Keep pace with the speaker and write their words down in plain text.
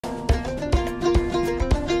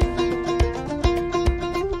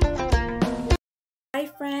Hi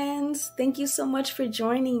friends, thank you so much for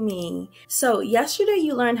joining me. So yesterday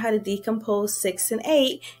you learned how to decompose 6 and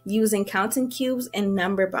 8 using counting cubes and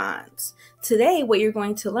number bonds. Today what you're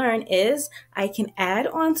going to learn is I can add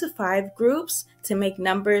on to 5 groups to make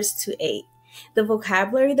numbers to 8. The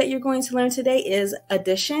vocabulary that you're going to learn today is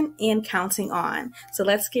addition and counting on. So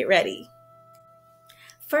let's get ready.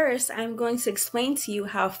 First, I'm going to explain to you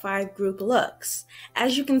how a 5 group looks.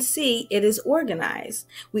 As you can see, it is organized.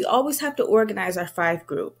 We always have to organize our 5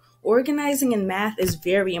 group. Organizing in math is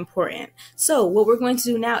very important. So what we're going to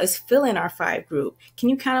do now is fill in our 5 group. Can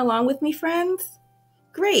you count along with me, friends?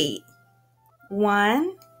 Great.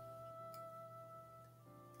 1,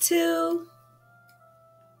 2,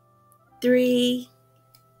 3,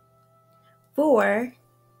 4,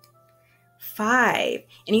 5.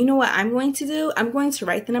 And you know what I'm going to do? I'm going to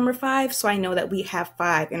write the number 5 so I know that we have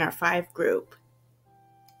 5 in our 5 group.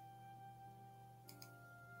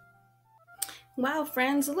 Wow,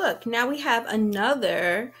 friends, look, now we have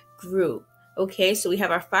another group. Okay, so we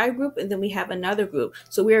have our 5 group and then we have another group.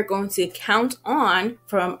 So we are going to count on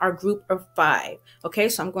from our group of 5. Okay,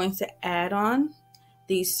 so I'm going to add on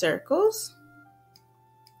these circles.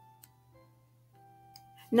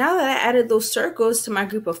 Now that I added those circles to my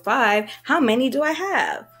group of 5, how many do I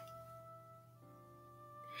have?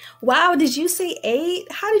 Wow, did you say 8?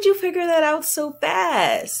 How did you figure that out so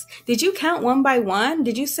fast? Did you count one by one?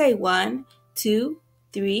 Did you say 1, 2,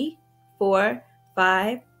 3, 4,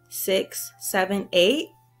 5, 6, 7, 8?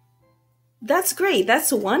 That's great.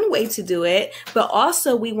 That's one way to do it. But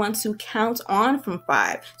also we want to count on from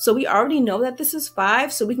 5. So we already know that this is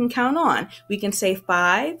 5, so we can count on. We can say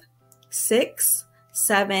 5, 6,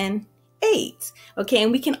 7, 8. Okay,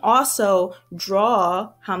 and we can also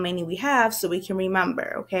draw how many we have so we can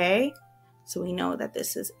remember, okay? So we know that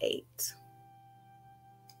this is 8.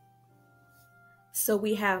 So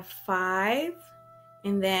we have 5,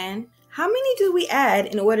 and then how many do we add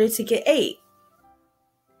in order to get 8?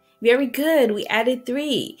 Very good, we added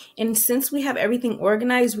 3. And since we have everything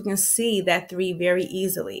organized, we can see that 3 very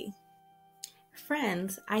easily.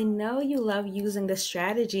 Friends, I know you love using the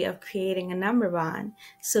strategy of creating a number bond,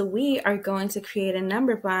 so we are going to create a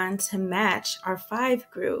number bond to match our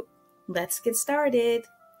 5 group. Let's get started.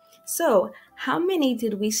 So, how many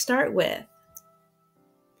did we start with?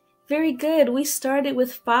 Very good, we started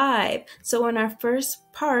with 5. So in our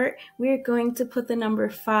first part, we're going to put the number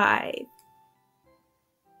 5.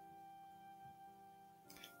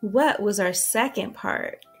 What was our second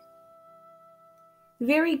part?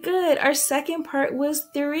 Very good. Our second part was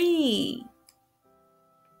 3.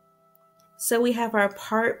 So we have our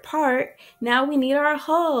part. Now we need our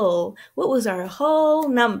whole. What was our whole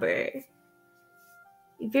number?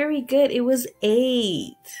 Very good. It was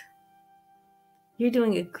 8. You're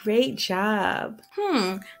doing a great job.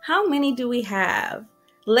 How many do we have?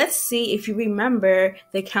 Let's see if you remember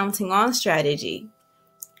the counting on strategy.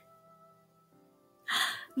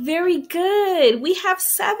 Very good. We have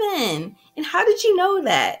 7. And how did you know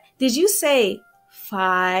that? Did you say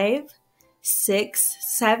 5, 6,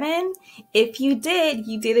 7? If you did,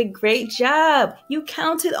 you did a great job. You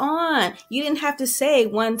counted on. You didn't have to say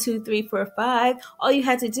 1, 2, 3, 4, 5. All you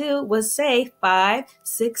had to do was say 5,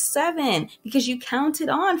 6, 7 because you counted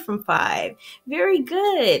on from 5. Very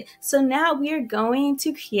good. So now we are going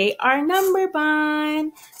to create our number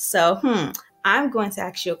bond. So, I'm going to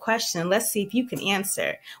ask you a question. Let's see if you can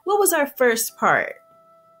answer. What was our first part?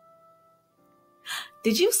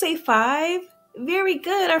 Did you say 5? Very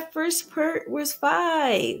good. Our first part was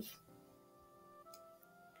 5.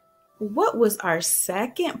 What was our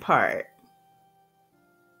second part?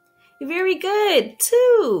 Very good.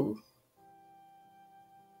 2.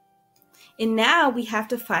 And now we have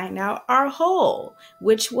to find out our whole,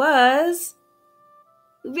 which was...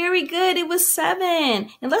 Very good. It was 7.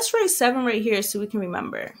 And let's write 7 right here so we can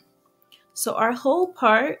remember. So our whole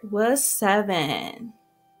part was 7.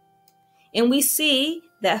 And we see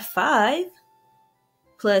that 5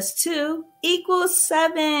 plus 2 equals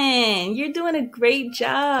 7. You're doing a great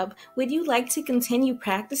job. Would you like to continue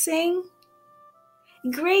practicing?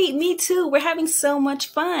 Great, me too. We're having so much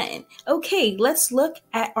fun. Okay, let's look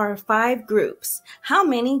at our 5 groups. How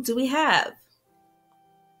many do we have?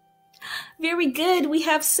 Very good, we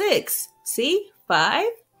have 6. See, 5,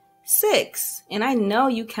 6. And I know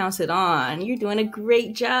you counted on. You're doing a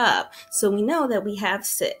great job. So we know that we have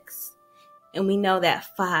 6. And we know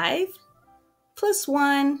that 5 plus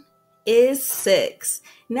 1 is 6.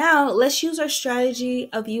 Now let's use our strategy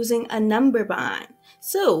of using a number bond.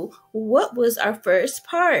 So what was our first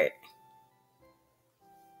part?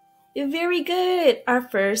 Very good. Our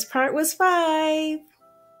first part was 5.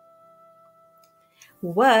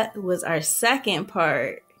 What was our second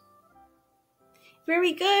part?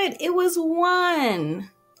 Very good. It was 1.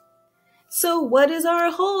 So what is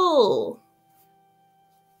our whole?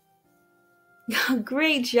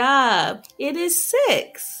 Great job. It is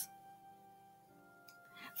 6.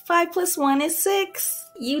 5 plus 1 is 6.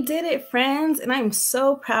 You did it, friends, and I'm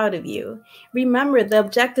so proud of you. Remember, the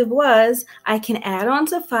objective was I can add on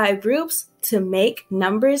to 5 groups to make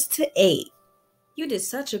numbers to 8. You did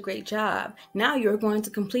such a great job. Now you're going to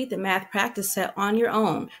complete the math practice set on your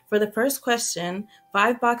own. For the first question,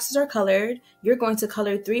 5 boxes are colored. You're going to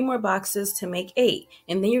color 3 more boxes to make 8,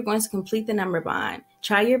 and then you're going to complete the number bond.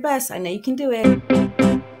 Try your best. I know you can do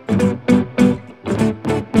it.